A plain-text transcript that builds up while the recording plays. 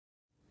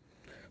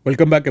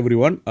Welcome back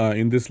everyone.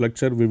 In this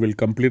lecture we will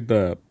complete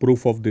the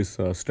proof of this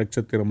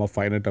structure theorem of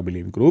finite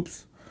abelian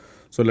groups.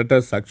 So let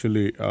us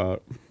actually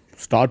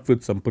start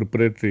with some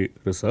preparatory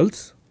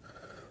results.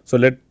 So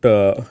let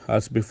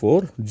as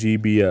before G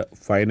be a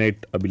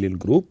finite abelian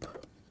group.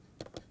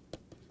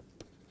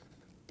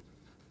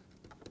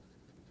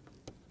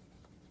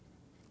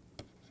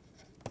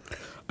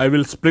 I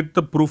will split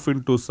the proof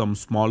into some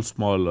small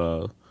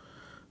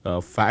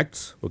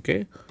facts.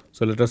 Okay.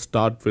 So let us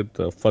start with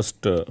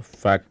first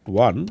fact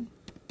 1.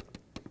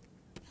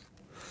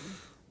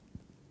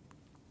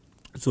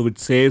 So it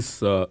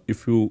says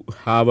if you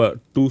have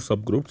two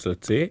subgroups,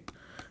 let's say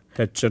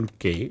H and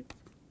K,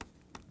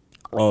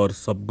 or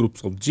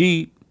subgroups of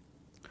G,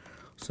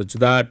 such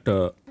that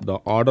the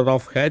order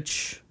of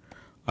H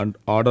and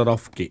order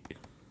of K,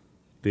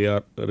 they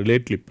are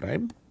relatively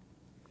prime.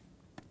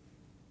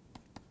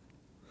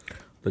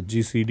 The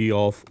GCD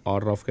of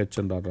order of H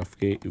and order of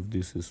K, if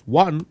this is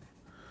 1,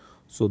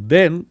 so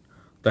then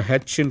the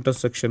H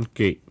intersection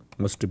K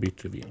must be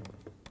trivial.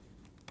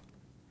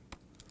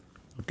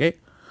 Okay.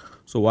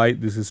 So why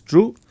this is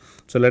true?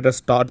 So let us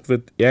start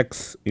with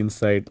X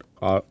inside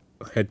our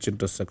H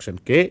intersection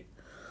K.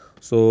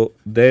 So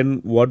then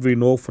what we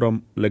know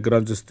from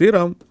Lagrange's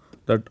theorem,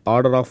 that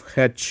order of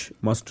H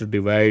must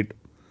divide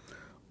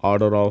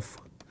order of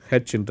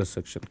H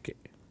intersection K.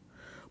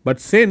 But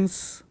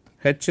since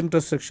H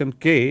intersection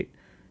K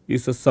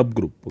is a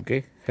subgroup,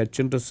 okay,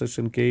 H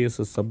intersection K is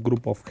a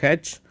subgroup of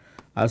H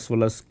as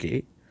well as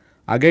K.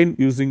 Again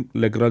using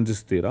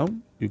Lagrange's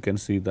theorem, you can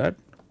see that.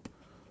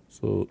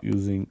 So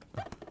using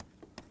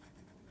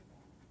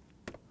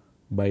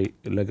by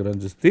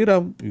Lagrange's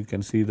theorem, you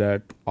can see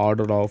that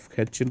order of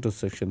H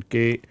intersection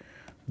K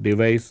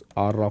divides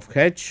R of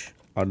H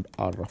and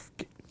R of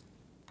K.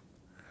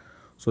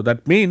 So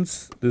that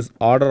means this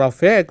order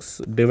of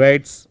X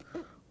divides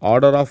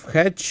order of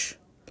H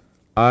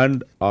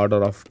and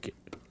order of K.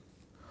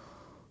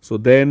 So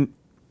then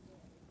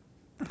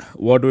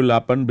what will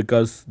happen,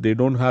 because they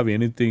don't have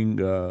anything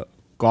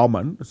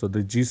common, so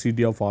the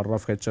GCD of order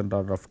of H and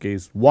order of K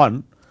is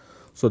 1.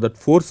 So that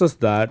forces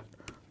that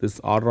this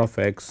order of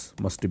X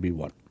must be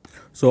 1.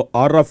 So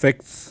order of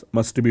X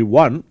must be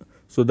 1.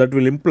 So that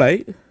will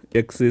imply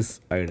X is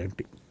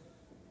identity.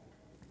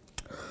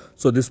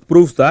 So this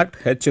proves that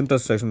H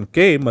intersection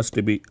K must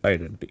be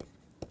identity.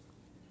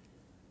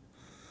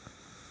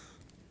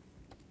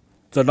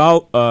 So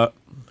now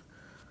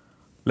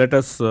let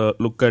us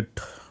look at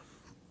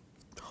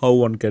how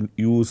one can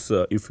use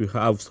if you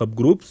have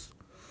subgroups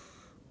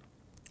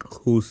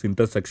whose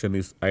intersection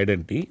is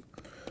identity.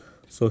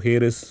 So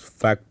here is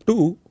fact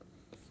 2.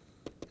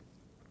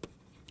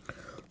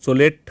 So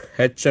let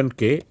H and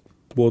K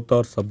both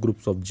are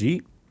subgroups of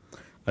G,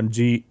 and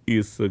G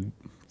is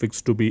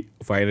fixed to be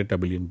finite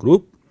abelian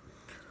group,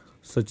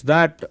 such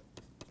that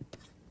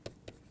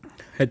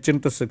H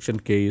intersection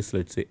K is,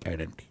 let's say,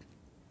 identity.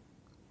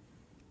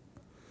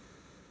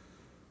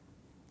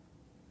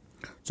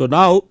 So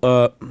now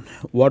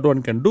what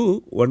one can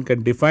do, one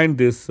can define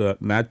this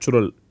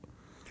natural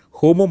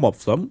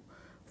homomorphism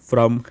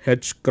from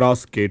H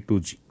cross K to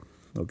G.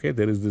 Okay,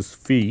 there is this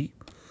phi.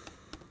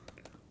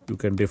 You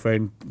can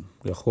define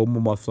the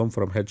homomorphism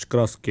from H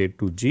cross K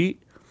to G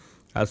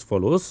as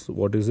follows.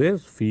 What is a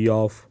phi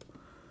of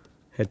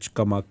H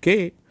comma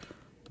K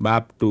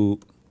map to,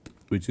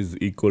 which is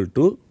equal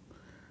to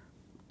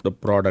the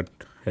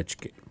product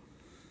HK.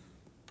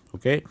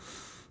 Okay.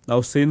 Now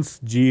since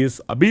G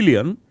is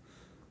abelian,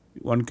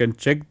 one can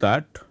check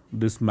that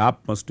this map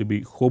must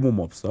be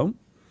homomorphism.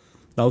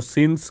 Now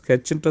since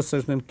H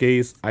intersection K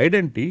is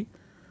identity,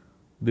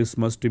 this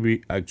must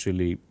be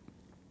actually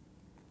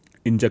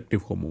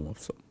injective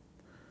homomorphism.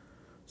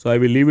 So I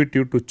will leave it to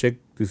you to check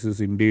this is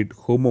indeed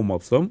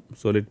homomorphism.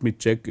 So let me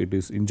check it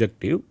is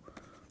injective.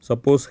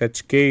 Suppose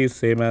HK is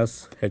same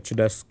as H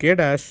dash K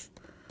dash,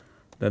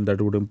 then that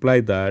would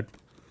imply that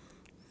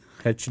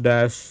H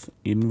dash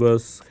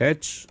inverse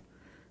H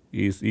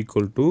is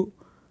equal to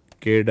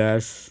K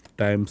dash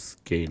times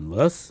K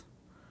inverse,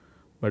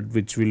 but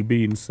which will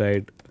be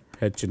inside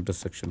H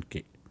intersection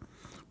K,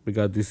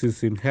 because this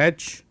is in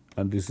H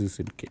and this is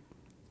in K.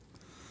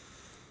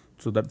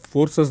 So that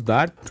forces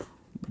that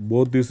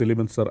both these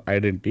elements are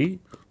identity,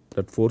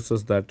 that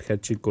forces that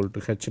H equal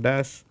to H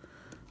dash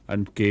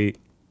and K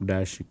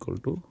dash equal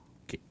to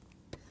K.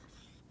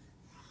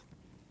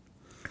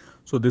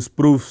 So this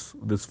proves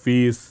this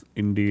phi is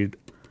indeed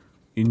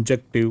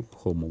injective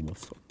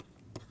homomorphism.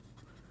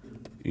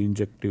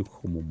 Injective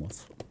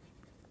homomorphism.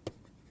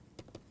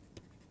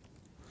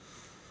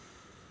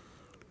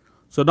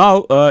 So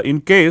now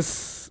in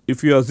case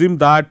if you assume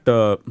that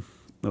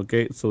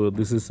okay, so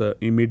this is a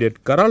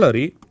immediate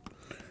corollary.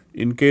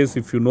 In case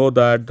if you know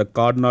that the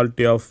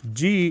cardinality of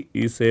G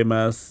is same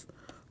as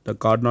the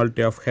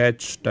cardinality of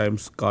H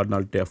times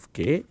cardinality of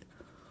K,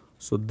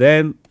 so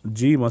then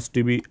G must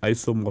be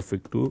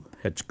isomorphic to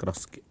H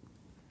cross K.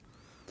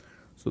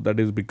 So that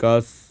is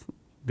because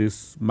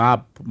this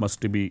map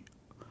must be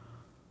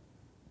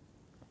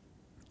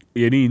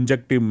any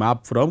injective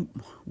map from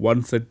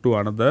one set to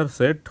another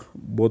set,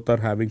 both are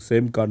having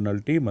same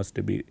cardinality,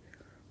 must be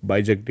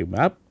bijective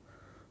map.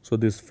 So,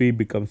 this phi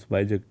becomes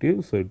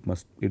bijective, so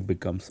it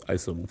becomes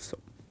isomorphism.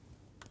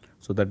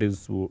 So, that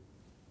is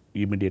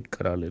immediate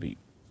corollary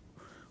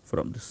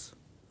from this.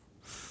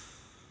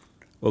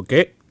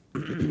 Okay.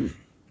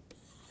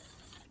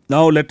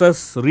 Now, let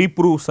us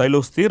reprove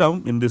Sylow's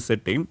theorem in this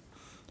setting.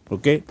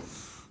 Okay.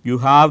 You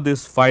have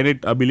this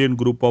finite abelian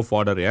group of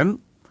order n,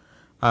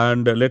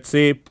 and let us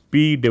say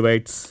P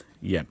divides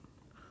n.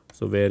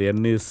 So, where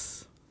n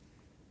is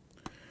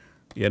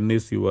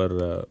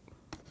your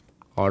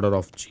order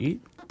of G,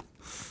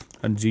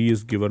 and G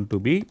is given to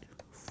be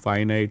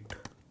finite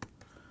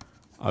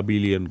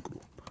abelian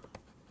group.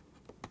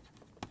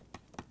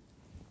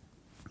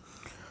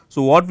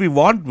 So, what we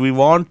want? We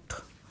want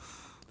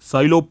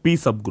Sylow P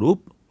subgroup.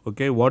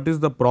 Okay. What is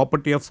the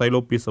property of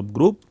Sylow P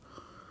subgroup?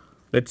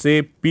 Let us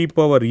say P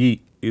power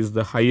E is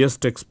the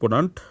highest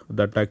exponent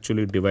that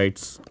actually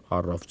divides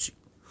R of G.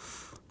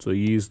 So,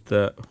 E is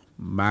the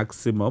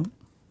maximum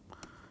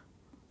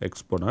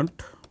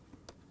exponent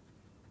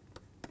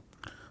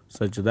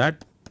such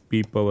that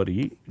P power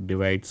E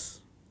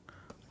divides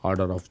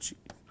order of G.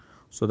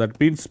 So, that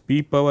means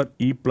P power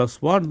E plus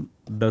 1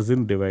 does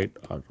not divide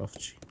R of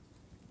G.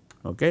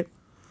 Okay.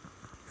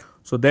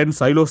 So, then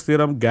Sylow's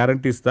theorem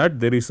guarantees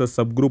that there is a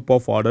subgroup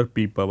of order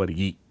P power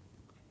E.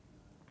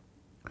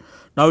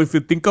 Now, if you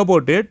think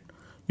about it,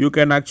 you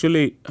can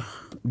actually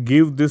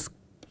give this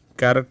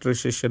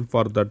characterization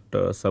for that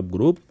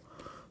subgroup.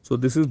 So,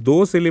 this is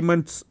those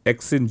elements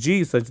x in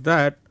G such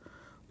that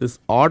this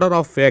order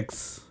of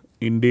x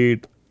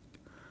indeed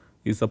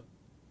is a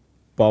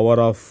power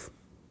of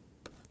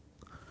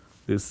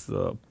this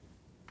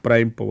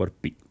prime power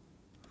P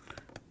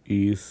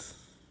is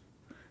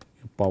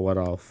a power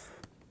of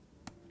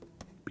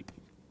P.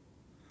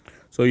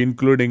 So,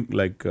 including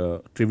like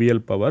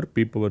trivial power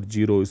P power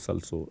 0 is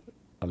also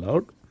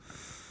allowed.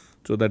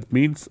 So, that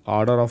means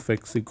order of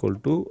x equal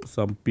to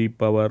some P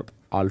power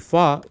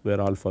alpha, where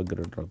alpha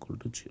greater than or equal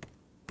to 0.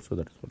 So,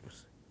 that is what we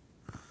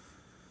say.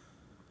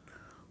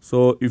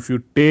 So, if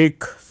you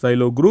take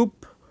Sylow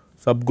group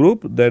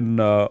subgroup, then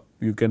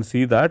you can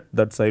see that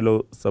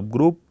Sylow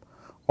subgroup,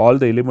 all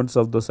the elements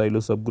of the Sylow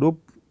subgroup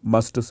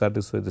must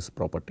satisfy this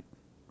property.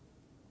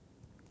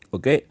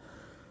 Okay.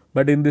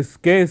 But in this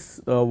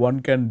case, one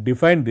can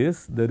define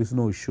this, there is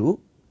no issue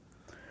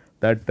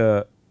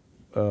that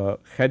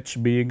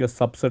H being a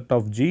subset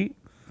of G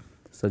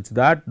such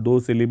that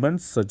those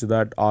elements such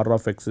that R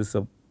of x is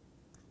a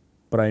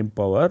prime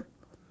power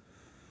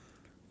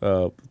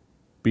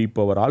P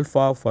power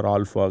alpha for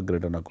alpha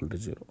greater than or equal to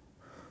 0.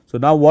 So,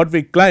 now what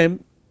we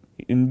claim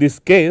in this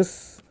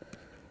case,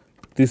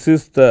 this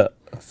is the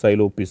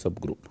Sylow P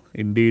subgroup.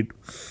 Indeed,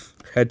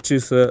 H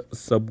is a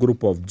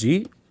subgroup of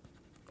G,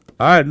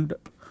 and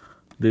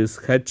this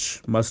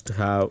H must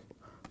have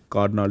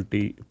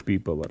cardinality P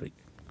power E.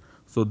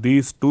 So,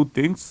 these two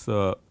things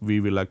we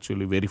will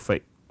actually verify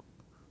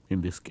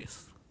in this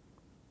case.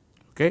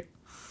 Okay.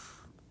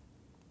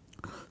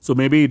 So,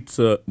 maybe it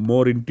is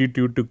more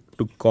intuitive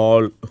to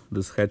call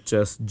this H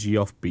as G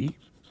of P.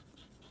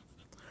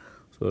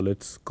 So,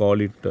 let us call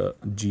it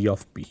G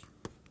of P,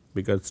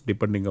 because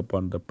depending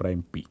upon the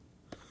prime P.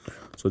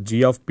 So,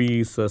 G of P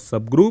is a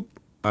subgroup,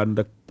 and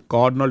the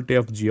cardinality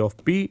of G of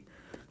P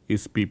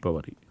is P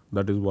power E.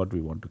 That is what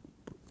we want to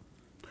prove.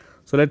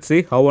 So, let us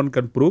see how one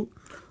can prove.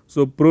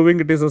 So, proving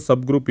it is a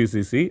subgroup is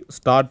easy.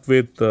 Start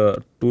with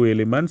two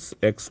elements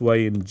x, y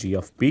in G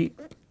of P.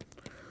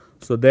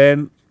 So,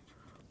 then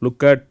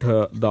look at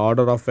the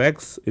order of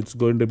x, it is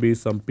going to be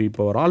some P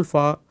power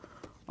alpha,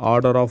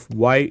 order of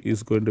y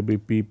is going to be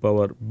P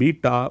power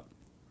beta.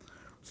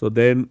 So,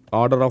 then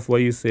order of y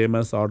is same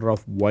as order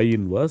of y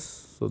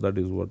inverse. So, that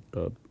is what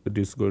it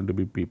is going to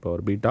be P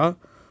power beta.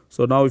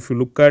 So, now if you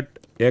look at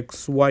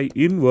x y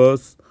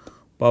inverse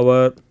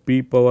power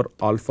P power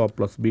alpha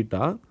plus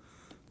beta.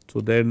 So,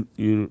 then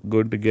you are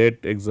going to get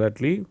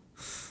exactly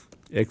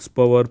x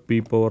power P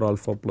power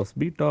alpha plus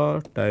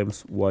beta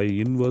times y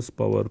inverse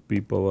power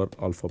P power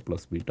alpha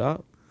plus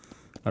beta,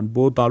 and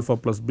both alpha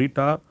plus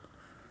beta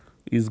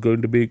is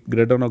going to be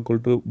greater than or equal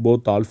to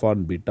both alpha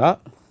and beta.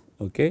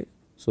 Okay.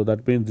 So,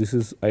 that means this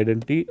is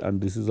identity and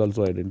this is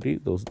also identity,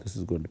 this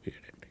is going to be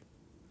identity.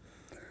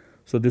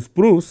 So, this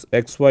proves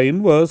x y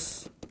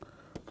inverse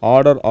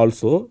order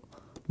also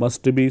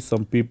must be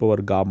some P power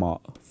gamma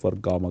for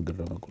gamma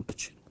greater than or equal to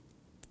 0.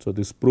 So,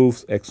 this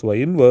proves x y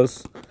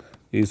inverse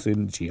is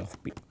in G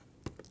of P,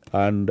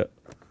 and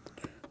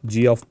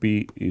G of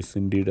P is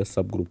indeed a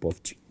subgroup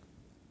of G.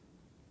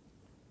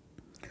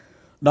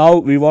 Now,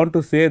 we want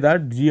to say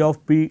that G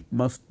of P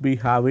must be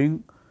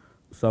having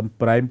some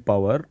prime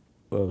power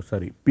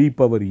P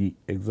power E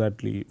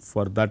exactly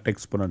for that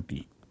exponent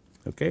E.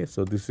 Okay.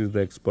 So, this is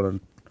the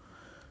exponent,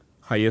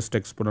 highest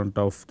exponent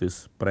of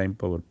this prime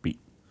power P.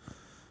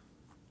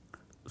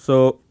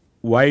 So,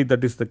 why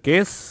that is the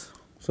case?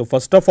 So,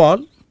 first of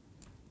all,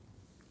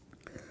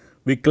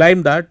 we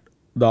claim that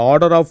the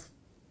order of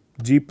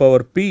G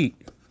power P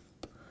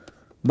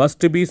must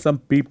be some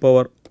P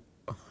power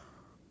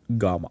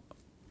gamma,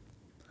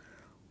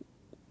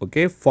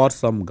 okay, for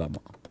some gamma.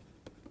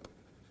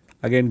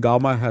 Again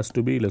gamma has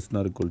to be less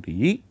than or equal to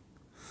E.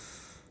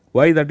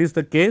 Why that is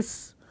the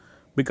case?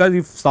 Because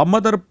if some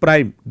other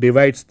prime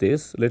divides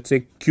this, let us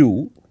say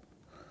Q,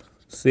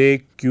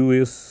 say Q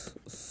is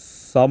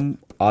some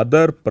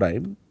other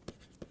prime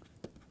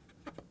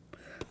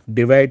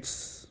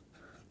divides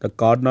the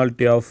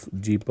cardinality of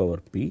G power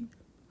P.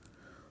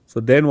 So,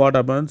 then what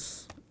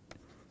happens?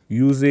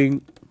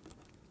 Using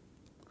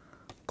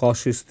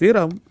Cauchy's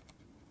theorem,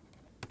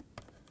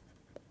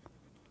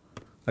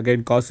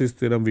 again Cauchy's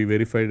theorem we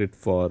verified it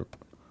for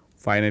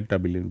finite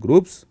abelian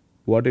groups.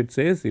 What it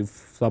says, if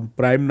some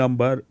prime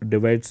number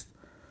divides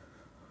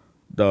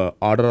the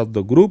order of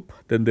the group,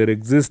 then there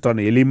exists an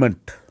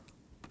element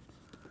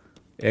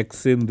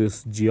x in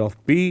this G of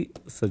P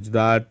such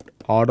that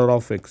order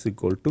of x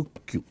equal to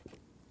Q,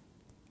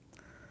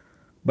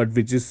 but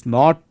which is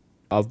not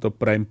of the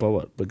prime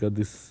power, because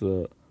this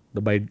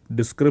by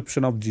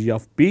description of G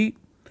of P,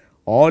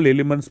 all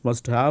elements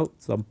must have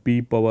some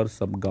P power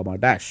some gamma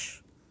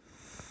dash.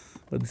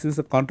 But this is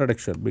a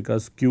contradiction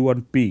because Q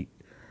and P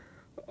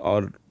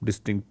are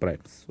distinct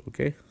primes.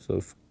 Okay,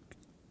 so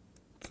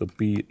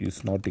P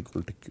is not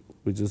equal to Q,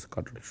 which is a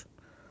contradiction.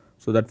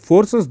 So that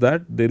forces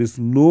that there is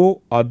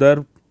no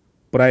other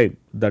prime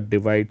that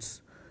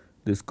divides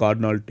this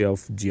cardinality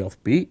of G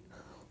of P.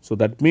 So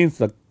that means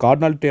the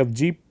cardinality of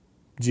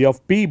G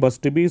of P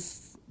must be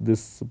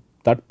this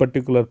that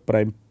particular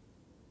prime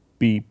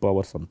P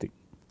power something.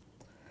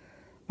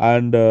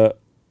 And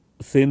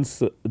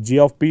since G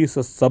of P is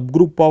a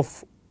subgroup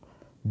of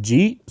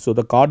G, so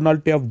the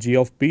cardinality of G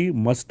of P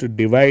must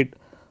divide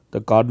the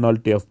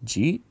cardinality of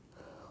G.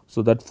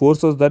 So that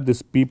forces that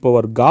this P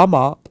power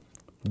gamma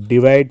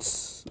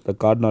divides the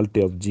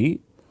cardinality of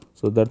G.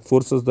 So that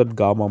forces that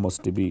gamma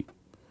must be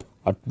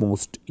at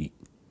most E.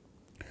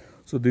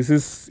 So this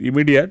is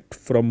immediate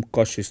from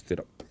Cauchy's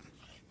theorem.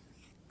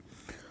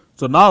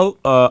 So now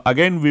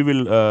again we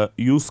will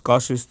use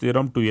Cauchy's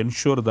theorem to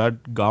ensure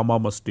that gamma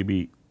must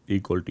be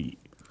equal to E.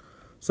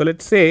 So let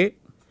us say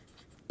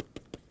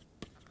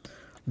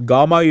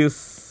gamma is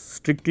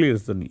strictly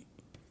less than E.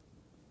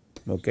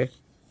 Okay.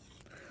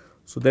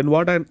 So then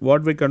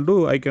what we can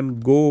do, I can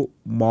go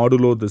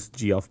modulo this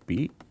G of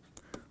P.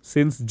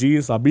 Since G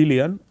is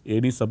abelian,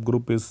 any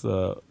subgroup is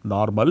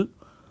normal.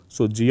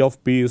 So G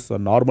of P is a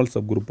normal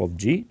subgroup of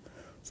G.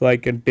 So I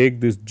can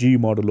take this G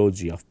modulo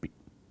G of P.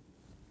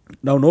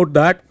 Now note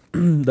that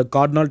the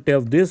cardinality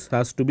of this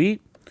has to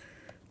be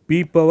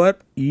P power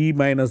E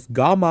minus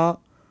gamma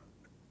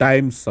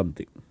times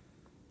something.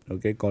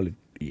 Okay, call it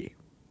E.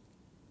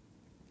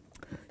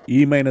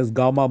 E minus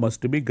gamma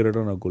must be greater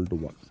than or equal to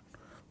 1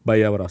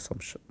 by our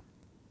assumption.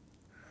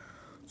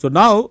 So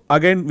now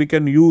again we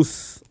can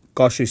use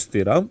Cauchy's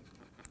theorem.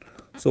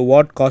 So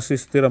what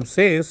Cauchy's theorem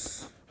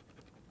says,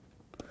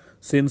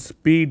 since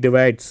P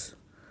divides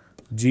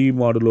G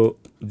modulo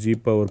G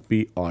power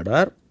P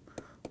order,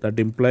 that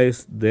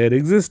implies there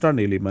exists an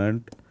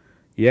element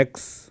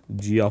x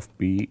G of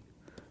P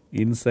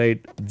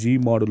inside G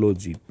modulo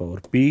G power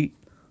P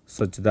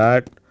such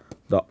that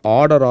the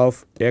order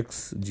of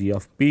x G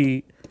of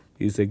P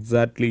is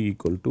exactly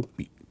equal to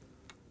P.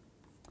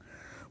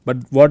 But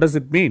what does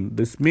it mean?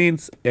 This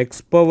means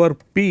x power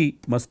P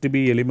must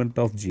be element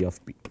of G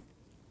of P,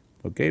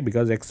 okay,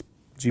 because x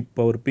G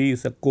power P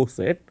is a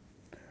coset.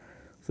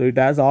 So it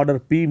has order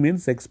P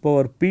means x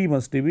power P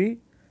must be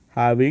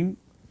having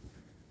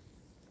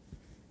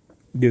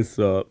this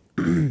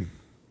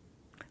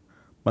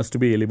must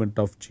be element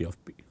of G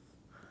of P.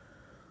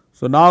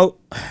 So now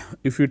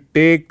if you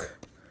take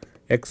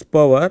x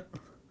power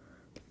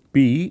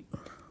P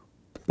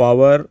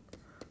power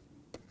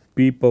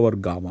P power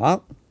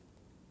gamma,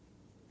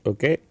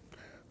 okay,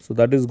 so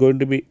that is going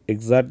to be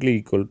exactly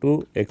equal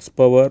to x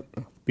power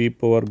P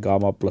power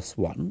gamma plus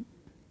 1.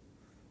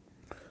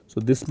 So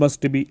this must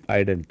be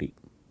identity,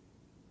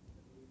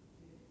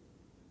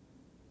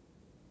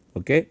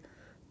 okay,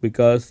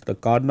 because the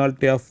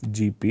cardinality of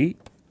GP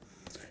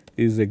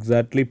is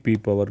exactly P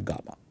power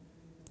gamma.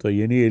 So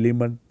any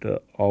element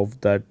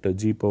of that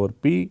G power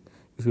P,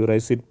 if you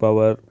raise it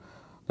power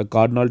the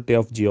cardinality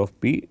of G of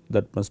P,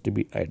 that must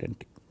be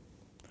identity.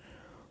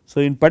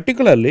 So in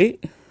particularly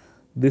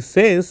this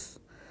says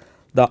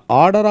the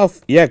order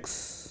of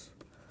x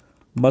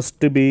must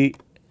be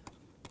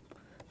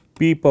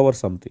P power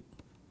something,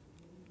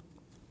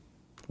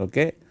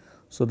 okay.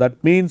 So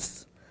that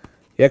means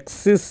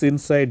x is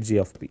inside G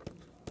of P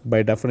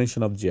by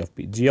definition of G of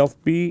P. G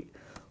of P,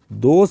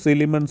 those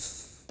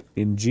elements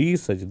in G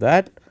such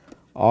that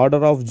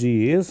order of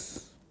G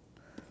is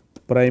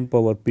prime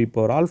power P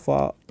power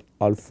alpha,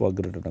 alpha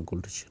greater than or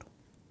equal to 0.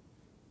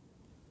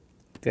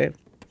 Okay.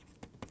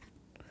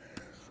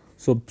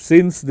 So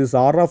since this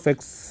R of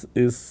x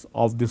is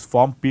of this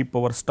form P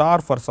power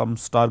star for some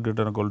star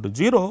greater than or equal to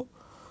 0,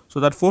 so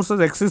that forces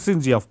x is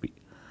in G of P.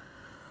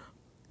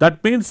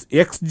 That means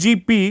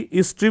xgp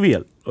is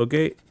trivial,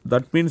 okay.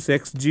 That means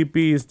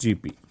xgp is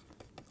gp,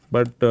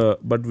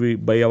 but we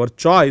by our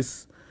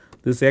choice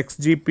this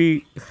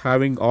xgp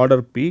having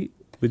order P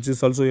which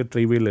is also a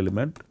trivial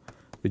element,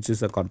 which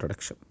is a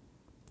contradiction.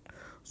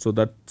 So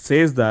that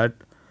says that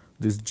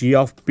this G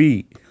of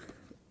P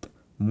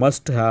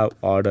must have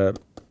order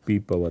P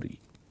power E.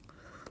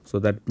 So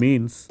that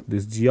means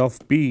this G of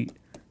P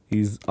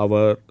is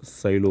our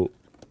silo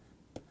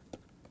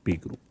P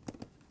group.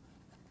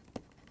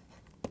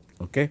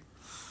 Okay.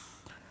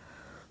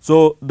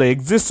 So the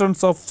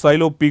existence of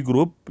silo P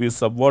group is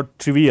somewhat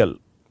trivial.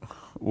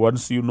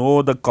 Once you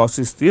know the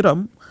Cauchy's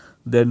theorem,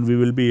 then we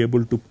will be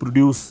able to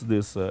produce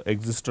this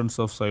existence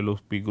of silo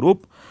P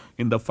group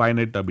in the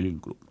finite abelian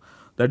group.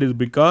 That is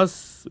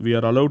because we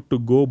are allowed to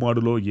go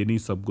modulo any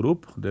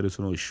subgroup, there is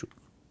no issue.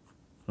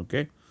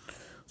 Okay.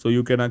 So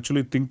you can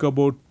actually think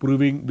about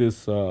proving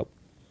this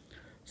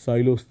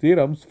Solo's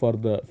theorems for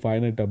the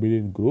finite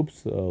abelian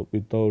groups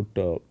without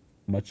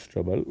much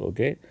trouble.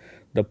 Okay.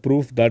 The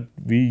proof that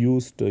we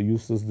used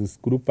uses this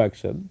group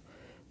action,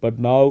 but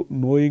now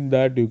knowing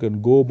that you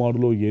can go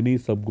modulo any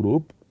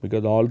subgroup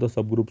because all the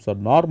subgroups are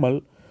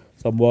normal,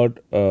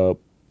 somewhat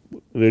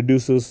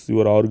reduces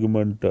your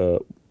argument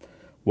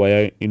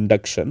via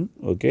induction.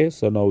 Okay.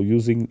 So now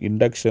using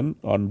induction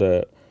on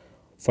the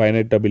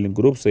finite abelian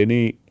groups,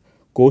 any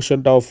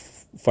quotient of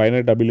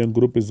finite abelian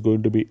group is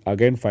going to be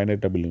again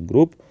finite abelian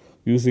group.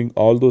 Using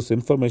all those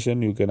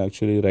information, you can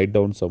actually write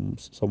down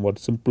somewhat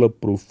simpler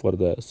proof for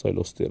the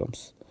Solo's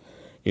theorems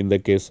in the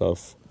case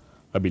of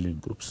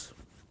abelian groups.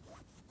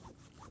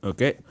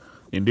 Okay.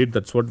 Indeed,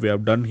 that is what we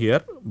have done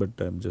here, but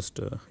I am just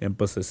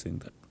emphasizing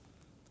that.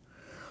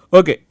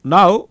 Okay.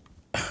 Now,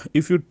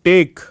 if you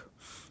take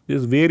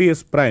these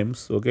various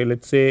primes, okay,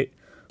 let us say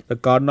the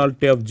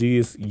cardinality of G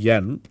is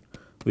n,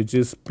 which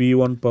is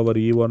P1 power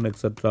E1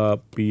 etc.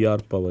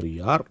 PR power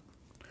ER.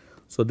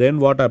 So then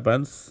what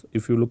happens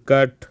if you look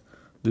at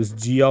this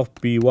G of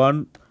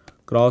P1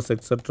 cross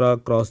etc.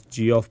 cross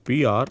G of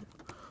PR.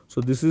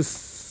 So this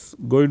is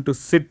going to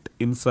sit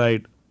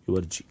inside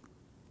your G.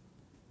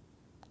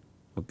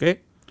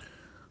 Okay.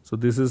 So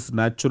this is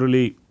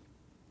naturally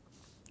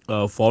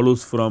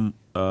follows from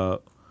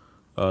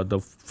the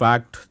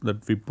fact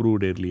that we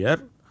proved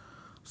earlier.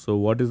 So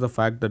what is the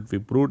fact that we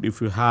proved?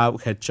 If you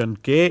have H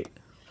and K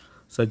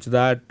such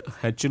that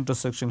H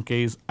intersection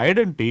K is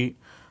identity,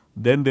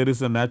 then there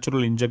is a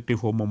natural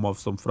injective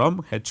homomorphism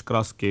from H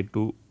cross K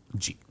to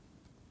G.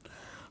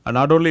 And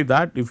not only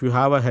that, if you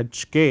have a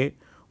HK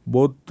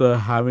both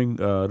having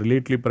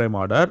relatively prime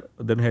order,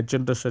 then H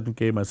intersection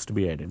K must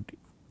be identity.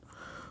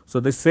 So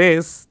this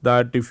says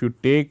that if you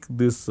take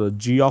this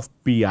G of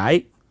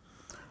Pi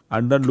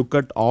and then look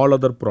at all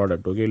other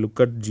product, okay, look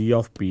at G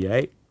of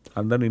Pi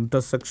and then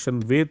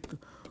intersection with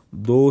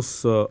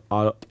those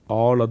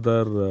all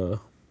other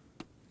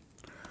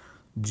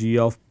G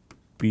of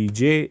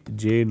Pj,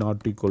 j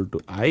not equal to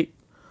I.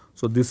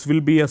 So this will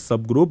be a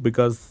subgroup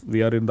because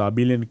we are in the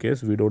abelian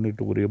case, we do not need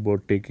to worry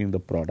about taking the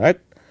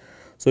product.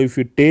 So if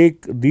you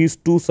take these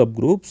two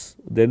subgroups,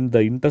 then the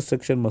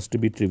intersection must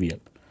be trivial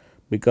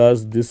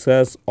because this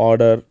has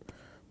order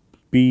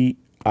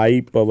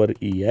Pi power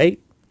Ei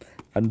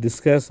and this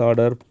has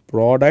order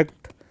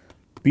product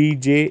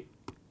Pj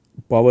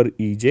power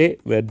Ej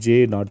where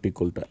j not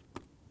equal to I.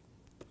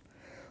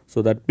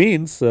 So that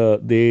means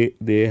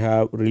they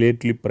have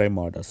relatively prime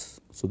orders.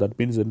 So that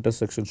means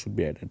intersection should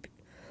be identity.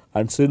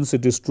 And since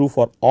it is true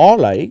for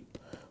all I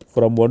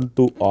from 1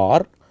 to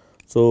R,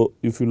 so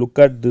if you look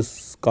at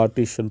this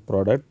Cartesian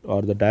product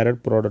or the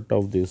direct product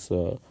of this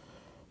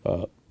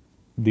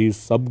these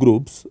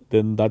subgroups,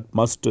 then that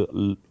must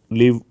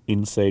live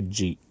inside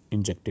G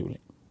injectively.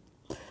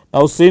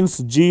 Now since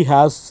G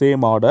has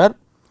same order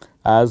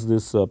as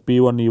this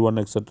P1, E1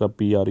 etc.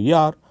 PR,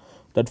 ER,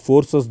 that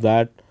forces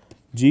that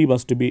G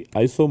must be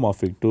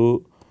isomorphic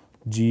to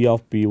G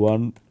of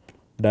P1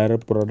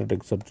 direct product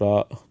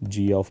etc.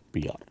 G of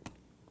PR.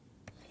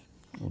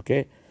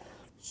 Okay.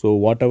 So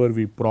whatever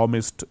we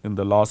promised in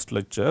the last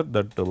lecture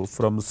that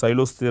from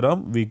Solo's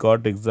theorem we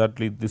got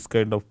exactly this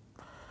kind of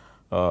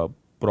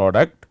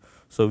product.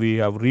 So we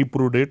have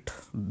reproved it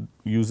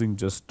using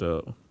just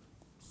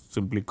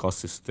simply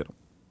Cauchy's theorem.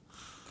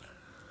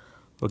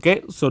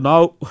 Okay. So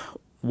now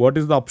what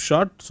is the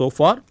upshot so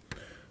far?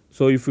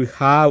 So if we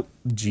have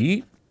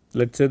G,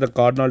 let us say the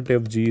cardinality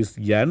of G is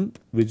n,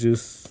 which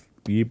is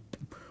E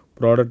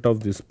product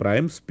of these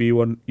primes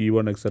P1,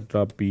 E1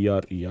 etc.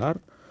 PR, ER.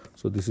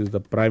 So this is the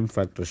prime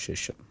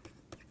factorization.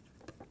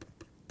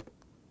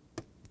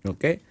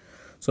 Okay.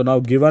 So now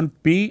given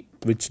P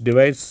which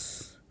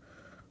divides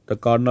the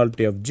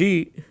cardinality of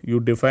G, you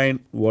define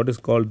what is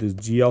called this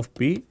G of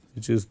P,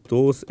 which is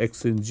those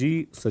x in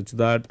G such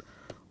that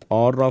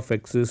R of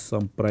x is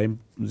some prime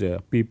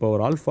P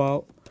power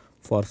alpha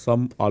for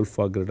some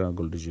alpha greater than or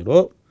equal to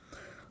 0.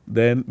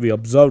 Then we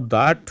observe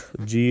that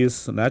G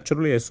is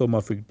naturally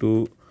isomorphic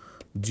to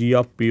G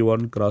of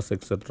P1 cross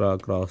etc.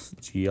 cross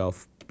G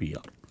of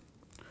PR.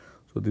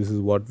 So this is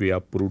what we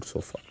have proved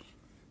so far.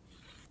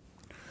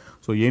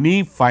 So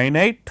any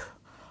finite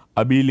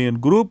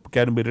abelian group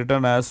can be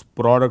written as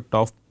product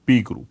of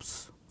P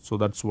groups. So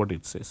that is what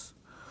it says.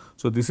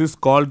 So this is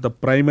called the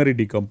primary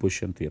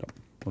decomposition theorem.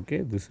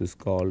 Okay, this is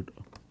called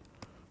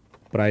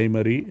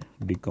primary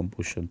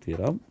decomposition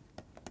theorem.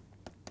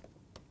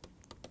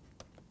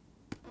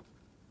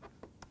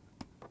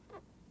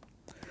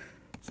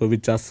 So,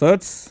 which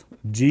asserts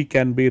G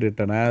can be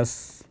written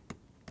as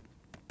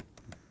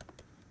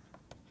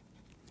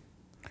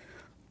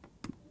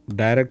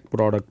direct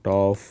product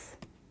of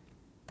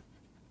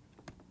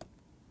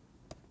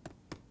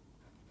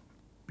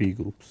P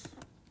groups.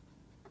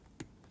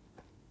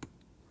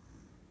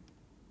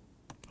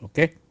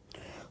 Okay.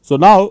 So,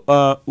 now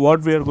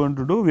what we are going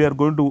to do? We are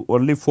going to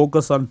only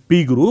focus on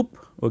P group.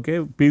 Okay.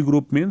 P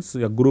group means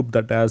a group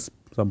that has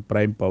some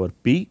prime power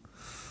P.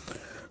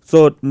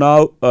 So,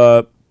 now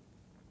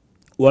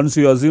once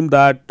you assume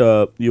that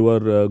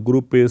your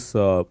group is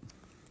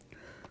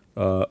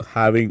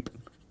having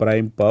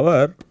prime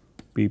power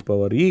P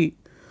power E.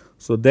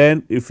 So,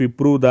 then if we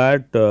prove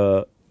that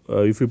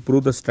if we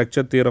prove the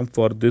structure theorem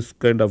for this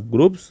kind of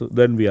groups,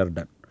 then we are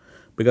done,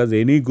 because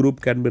any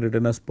group can be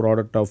written as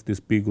product of these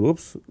P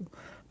groups,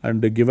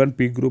 and the given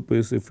P group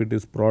is if it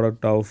is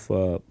product of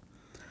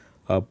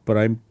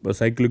a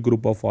cyclic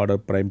group of order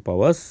prime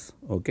powers.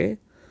 Okay.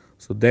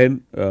 So,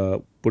 then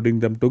putting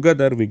them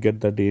together we get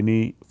that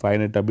any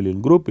finite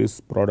abelian group is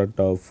product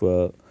of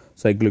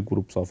cyclic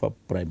groups of a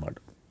prime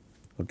order.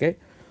 Okay.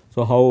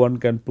 So, how one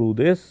can prove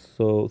this?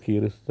 So,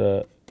 here is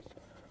the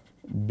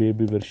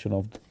baby version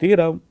of the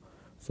theorem.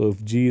 So,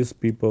 if G is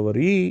P power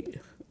E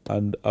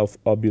and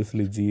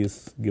obviously G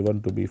is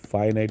given to be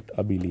finite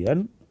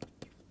abelian,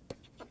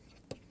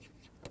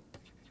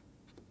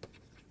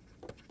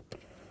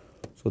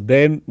 so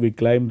then we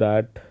claim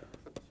that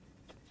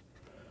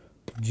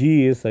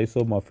G is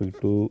isomorphic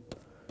to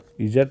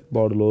Z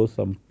modulo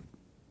some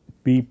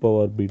P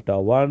power beta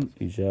 1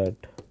 Z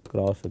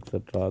cross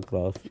etc.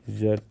 cross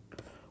Z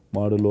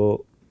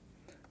modulo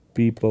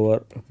P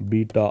power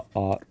beta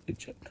R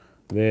Z,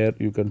 where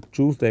you can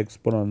choose the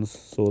exponents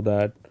so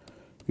that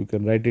you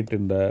can write it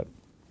in the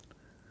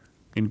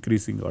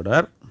increasing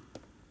order,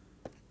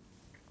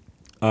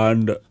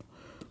 and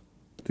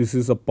this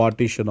is a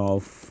partition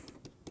of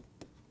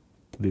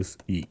this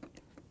E.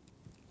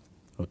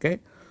 Okay.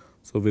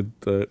 So,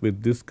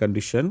 with this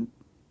condition,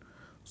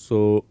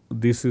 so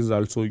this is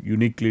also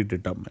uniquely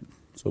determined.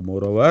 So,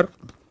 moreover,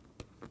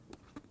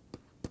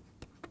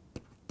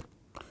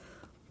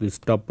 this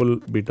tuple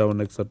beta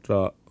 1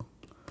 etc.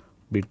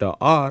 beta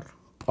R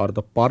or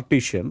the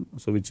partition,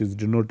 so which is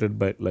denoted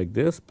by like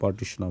this,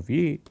 partition of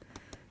E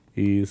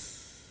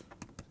is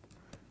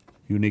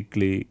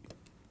uniquely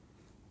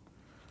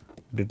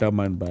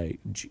determined by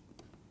G.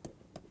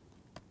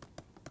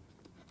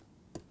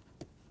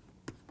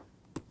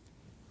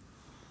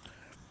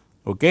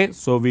 Okay.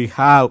 So, we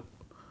have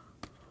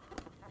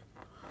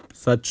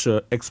such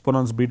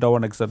exponents beta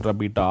 1 etc.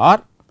 beta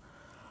R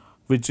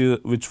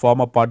which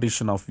form a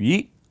partition of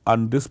E,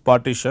 and this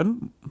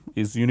partition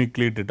is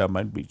uniquely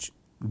determined by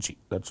G.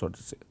 That is what it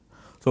says.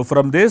 So,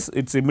 from this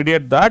it is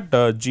immediate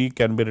that G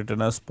can be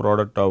written as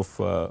product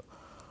of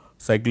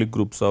cyclic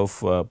groups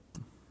of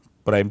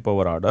prime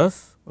power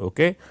orders.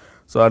 Okay.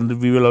 So,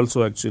 and we will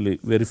also actually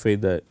verify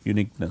the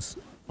uniqueness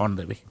on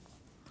the way.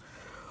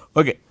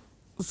 Okay.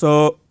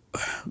 So,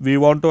 we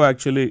want to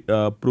actually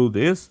prove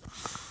this,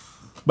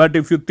 but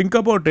if you think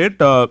about it,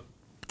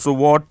 so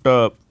what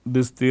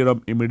this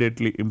theorem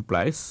immediately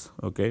implies.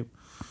 Okay.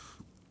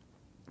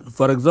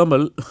 For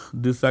example,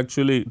 this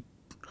actually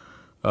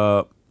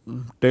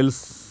tells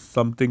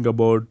something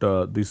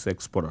about these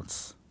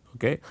exponents.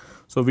 Okay.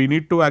 So, we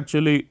need to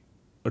actually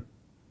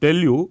tell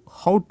you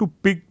how to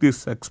pick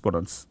these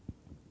exponents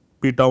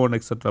beta 1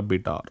 etc.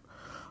 beta R.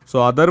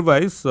 So,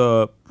 otherwise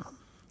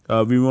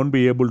we will not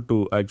be able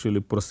to actually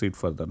proceed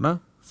further. Na?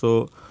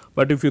 So,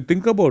 but if you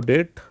think about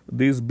it,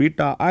 these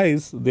beta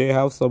i's, they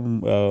have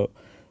some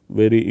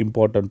very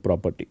important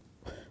property.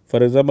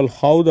 For example,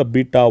 how the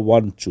beta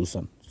 1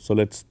 chosen. So,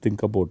 let us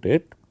think about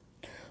it.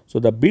 So,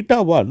 the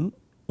beta 1,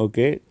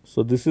 okay,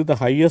 so this is the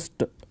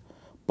highest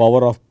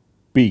power of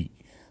P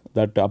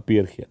that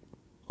appear here.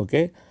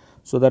 Okay.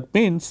 So, that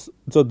means,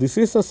 so this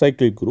is a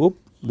cyclic group,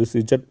 this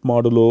is Z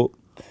modulo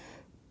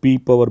P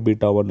power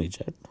beta 1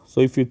 Z. So,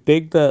 if you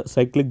take the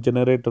cyclic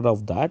generator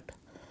of that,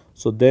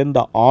 so then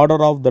the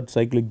order of that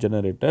cyclic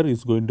generator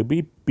is going to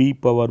be P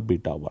power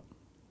beta 1.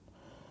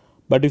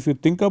 But if you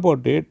think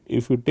about it,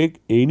 if you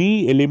take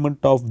any element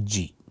of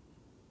G,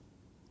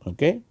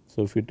 okay,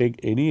 so if you take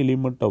any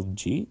element of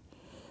G,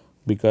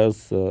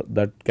 because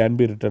that can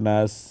be written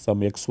as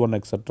some x1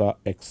 etc.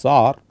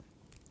 xr,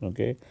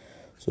 okay.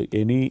 So,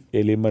 any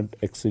element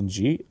x in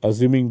G,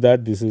 assuming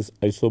that this is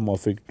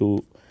isomorphic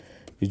to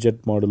Z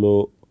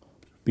modulo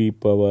P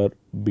power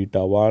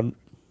beta 1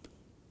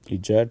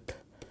 Z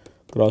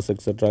cross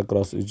etc.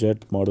 cross Z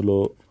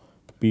modulo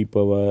P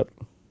power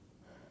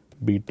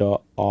beta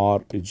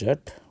R Z.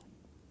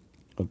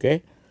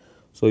 Okay.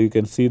 So, you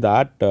can see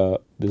that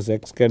this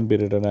x can be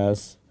written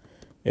as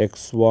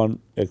x1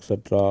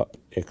 etc.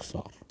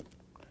 xr.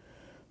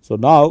 So,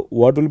 now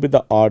what will be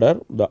the order?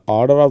 The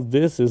order of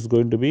this is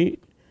going to be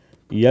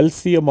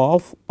LCM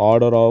of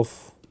order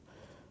of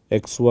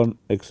x1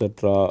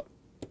 etc.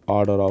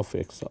 order of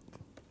xr.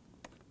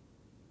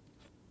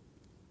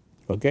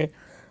 Okay,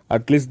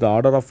 at least the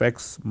order of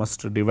x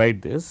must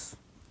divide this.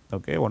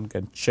 Okay, one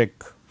can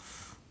check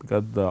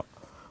because the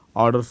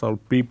orders of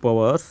p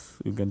powers,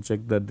 you can check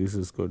that this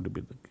is going to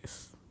be the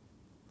case.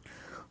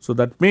 So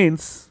that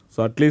means,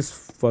 so at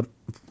least for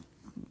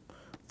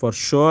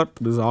sure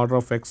this order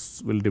of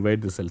x will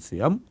divide this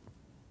LCM.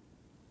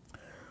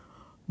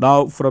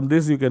 Now from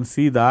this you can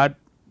see that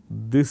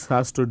this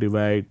has to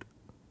divide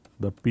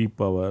the p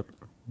power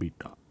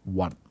beta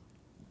 1.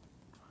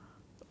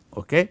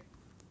 Okay.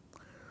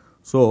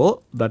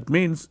 So that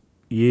means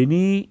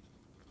any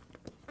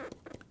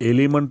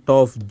element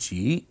of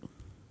G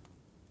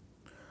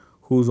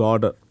whose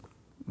order,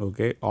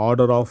 okay,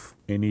 order of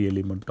any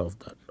element of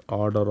that,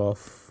 order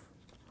of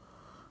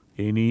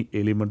any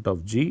element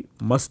of G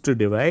must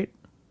divide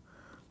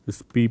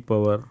this p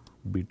power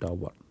beta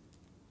 1.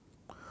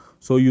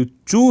 So you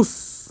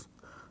choose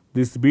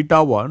this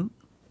beta 1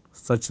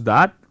 such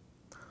that,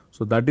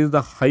 so that is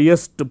the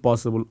highest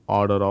possible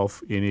order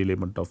of any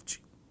element of G.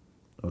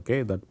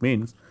 Okay, that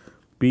means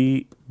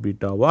p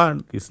beta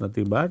 1 is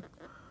nothing but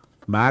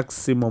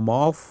maximum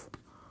of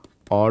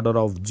order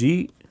of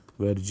G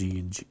where G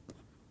in G.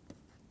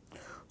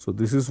 So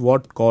this is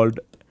what called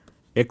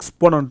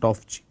exponent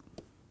of G.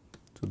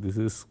 So this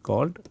is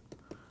called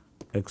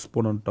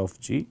exponent of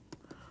G,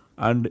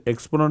 and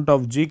exponent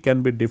of G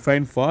can be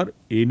defined for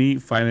any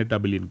finite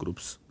abelian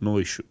groups, no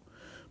issue,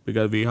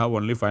 because we have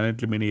only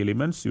finitely many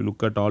elements. You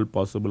look at all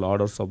possible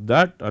orders of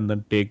that and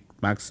then take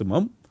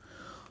maximum.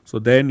 So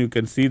then you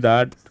can see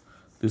that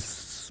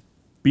this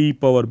p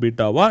power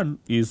beta 1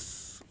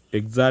 is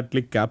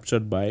exactly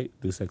captured by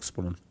this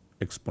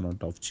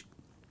exponent of G.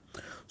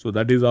 So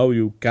that is how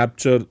you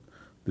capture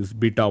this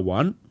beta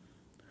 1.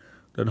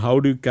 Then how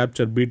do you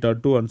capture beta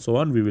 2 and so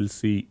on, we will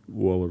see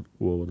over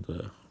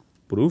the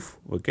proof.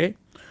 Okay.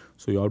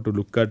 So you have to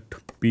look at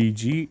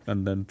PG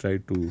and then try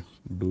to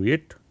do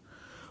it.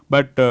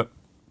 But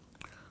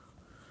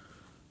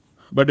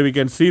we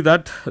can see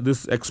that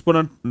this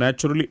exponent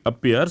naturally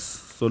appears.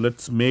 So let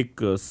us make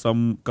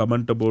some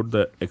comment about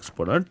the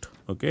exponent.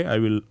 Okay. I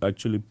will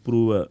actually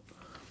prove a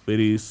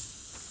very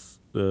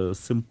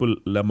simple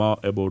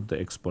lemma about the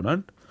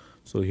exponent.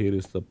 So here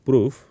is the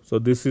proof. So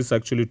this is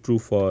actually true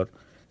for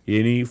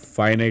any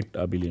finite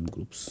abelian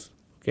groups.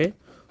 Okay.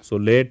 So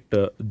let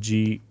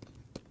G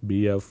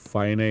be a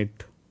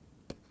finite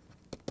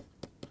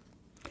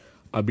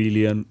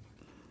abelian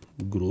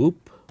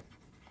group.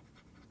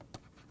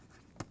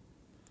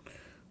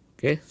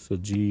 Okay. So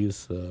G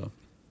is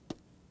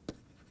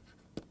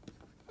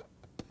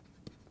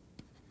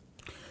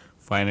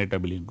finite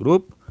abelian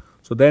group.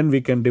 So then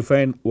we can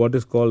define what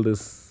is called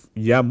this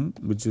M,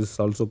 which is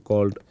also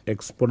called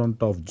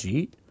exponent of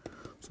G.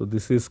 So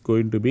this is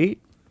going to be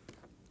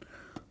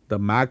the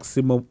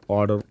maximum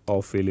order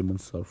of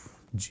elements of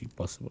G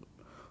possible.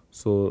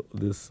 So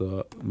this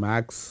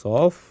max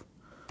of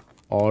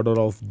order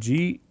of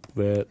G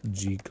where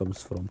G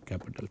comes from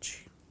capital G.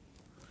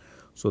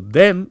 So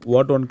then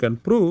what one can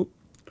prove,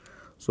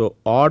 so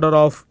order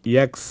of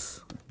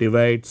X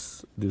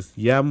divides this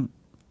M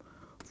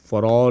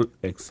for all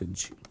X in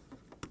G.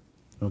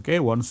 Okay,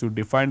 once you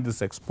define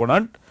this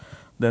exponent,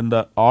 then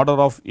the order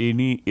of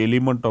any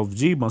element of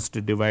G must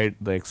divide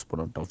the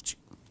exponent of G.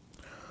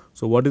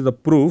 So what is the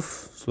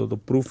proof? So the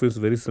proof is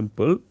very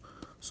simple.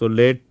 So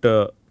let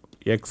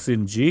X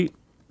in G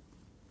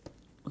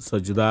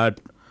such that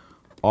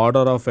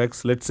order of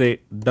X, let us say,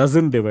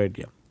 doesn't divide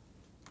M.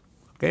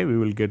 Okay, we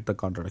will get the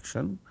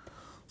contradiction.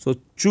 So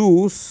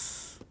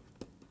choose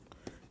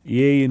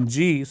A in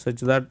G such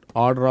that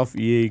order of A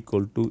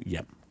equal to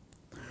M,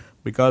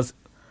 because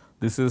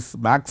this is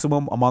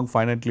maximum among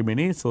finitely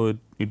many. So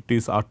it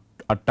is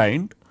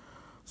attained.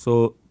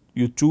 So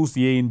you choose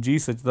A in G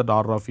such that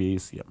order of A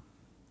is M.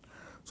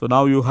 So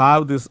now you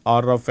have this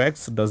order of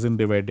X doesn't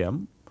divide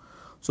M.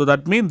 So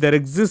that means there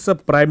exists a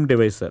prime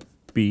divisor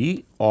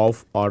P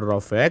of order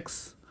of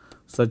X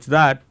such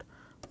that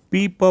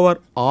P power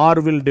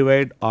R will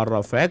divide order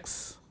of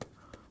X,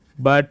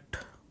 but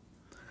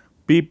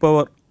P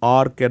power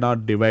R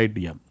cannot divide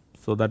M.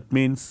 So that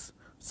means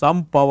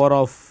some power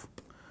of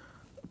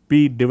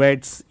P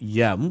divides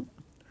M,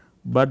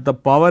 but the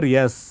power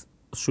S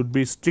should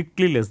be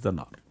strictly less than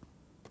R.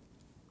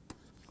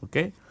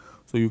 Okay.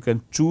 So you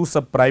can choose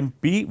a prime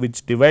P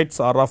which divides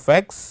R of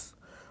X,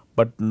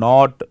 but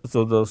not,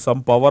 so the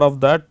some power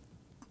of that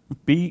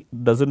P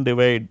doesn't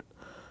divide,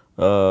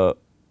 the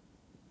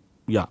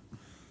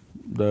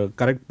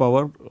correct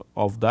power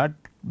of that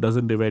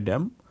doesn't divide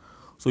M.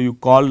 So you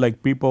call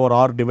like P power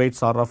R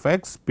divides R of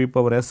X, P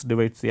power S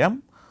divides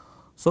M.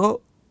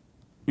 So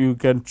you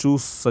can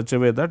choose such a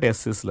way that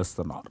S is less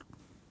than R.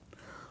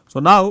 So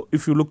now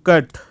if you look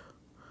at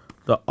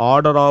the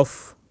order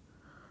of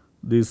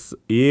this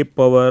A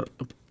power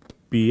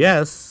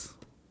PS,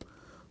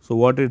 so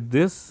what is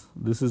this?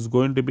 This is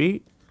going to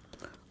be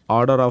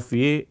order of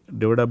A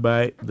divided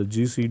by the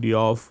GCD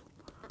of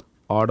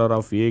order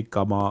of A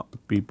comma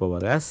P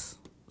power S.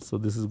 So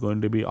this is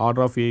going to be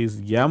order of A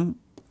is M,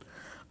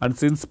 and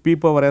since P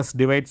power S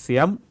divides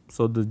M,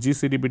 so the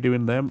GCD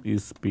between them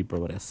is P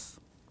power S.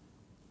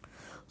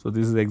 So,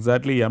 this is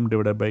exactly m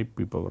divided by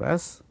p power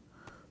s.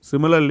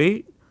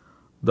 Similarly,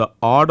 the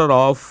order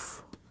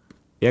of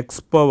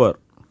x power,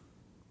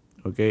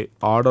 okay,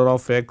 order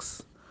of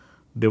x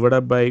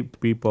divided by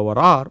p power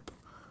r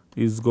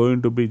is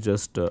going to be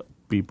just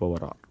p power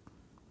r,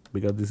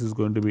 because this is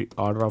going to be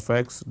order of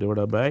x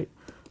divided by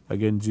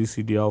again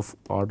GCD of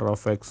order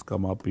of x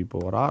comma p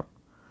power r.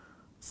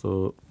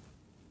 So,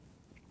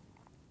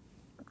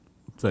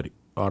 sorry,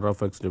 order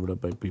of x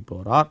divided by p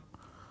power r.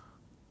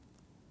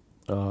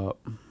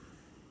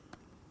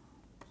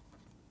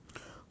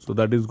 So,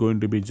 that is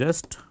going to be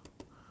just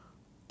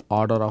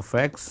order of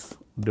x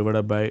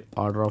divided by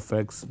order of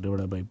x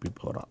divided by p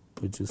power r,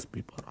 which is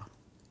p power r.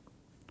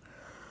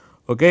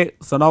 Okay.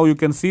 So, now you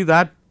can see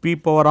that p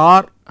power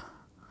r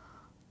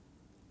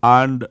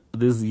and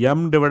this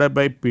m divided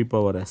by p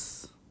power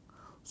s.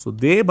 So,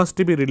 they must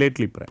be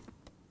relatively prime,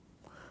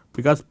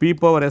 because p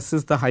power s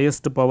is the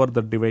highest power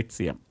that divides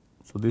m.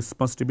 So, this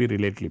must be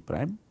relatively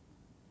prime.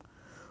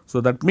 So,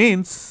 that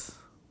means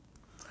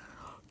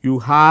you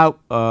have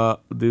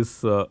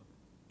this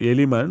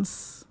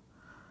elements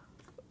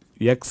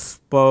x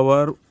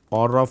power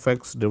order of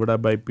x divided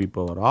by p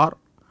power r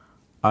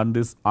and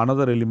this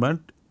another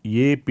element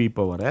a p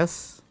power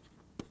s.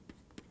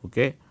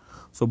 Okay.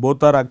 So,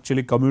 both are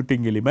actually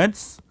commuting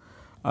elements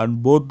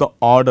and both the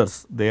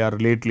orders they are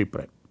relatively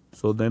prime.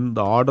 So, then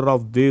the order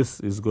of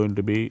this is going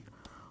to be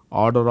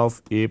order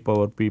of a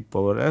power p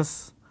power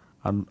s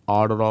and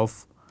order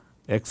of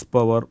x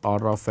power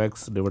order of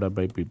x divided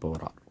by p power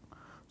r.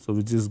 So,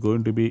 which is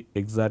going to be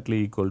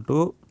exactly equal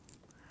to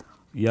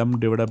m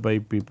divided by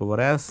p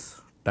power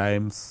s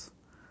times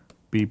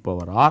p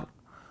power r.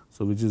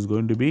 So, which is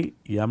going to be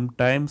m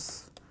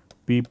times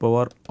p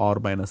power r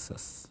minus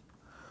s.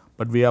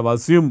 But we have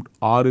assumed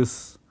r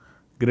is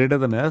greater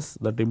than s,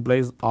 that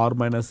implies r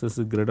minus s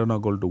is greater than or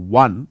equal to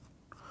 1.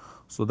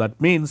 So, that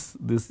means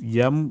this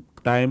m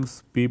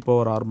times p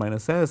power r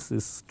minus s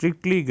is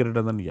strictly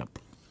greater than m.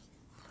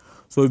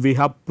 So, we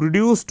have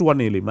produced one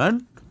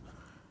element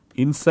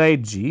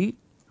inside G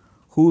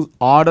whose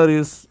order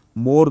is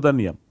more than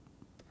m,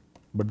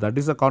 but that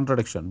is a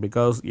contradiction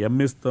because m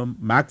is the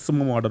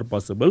maximum order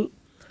possible.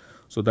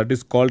 So, that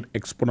is called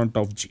exponent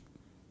of G.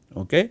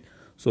 Okay.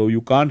 So,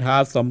 you can't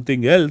have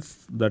something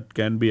else that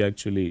can be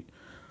actually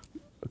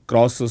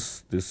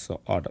crosses this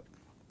order.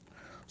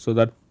 So,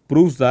 that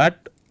proves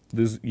that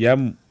this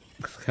m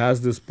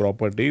has this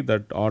property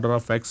that order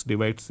of x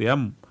divides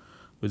m,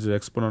 which is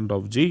exponent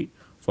of G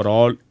for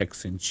all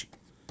x in G.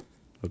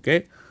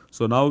 Okay.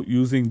 So, now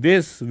using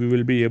this we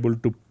will be able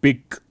to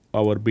pick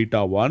our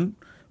beta 1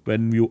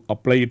 when you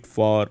apply it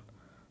for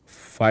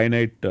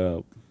finite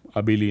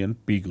abelian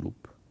P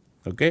group.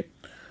 Okay.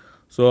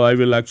 So, I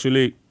will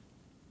actually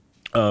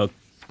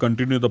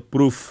continue the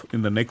proof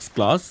in the next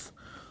class.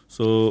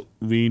 So,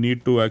 we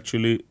need to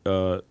actually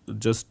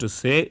just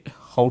say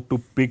how to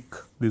pick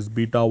this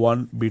beta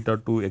 1,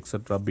 beta 2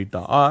 etc. beta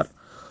r.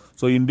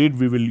 So, indeed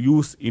we will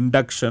use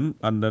induction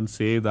and then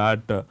say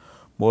that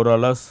more or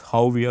less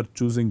how we are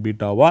choosing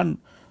beta 1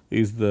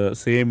 is the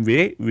same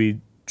way we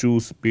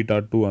choose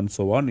beta 2 and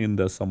so on in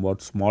the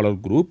somewhat smaller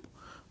group.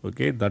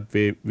 Okay. That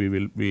way we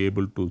will be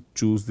able to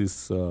choose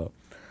this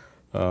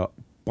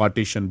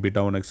partition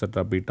beta 1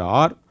 etc. beta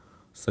r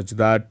such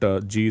that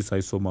G is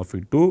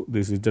isomorphic to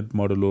this z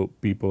modulo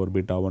p power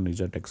beta 1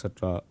 z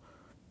etc.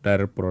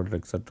 direct product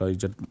etc.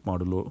 z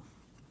modulo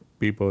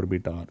p power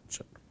beta r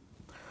z.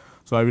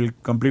 So, I will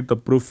complete the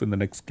proof in the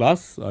next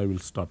class. I will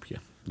stop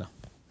here.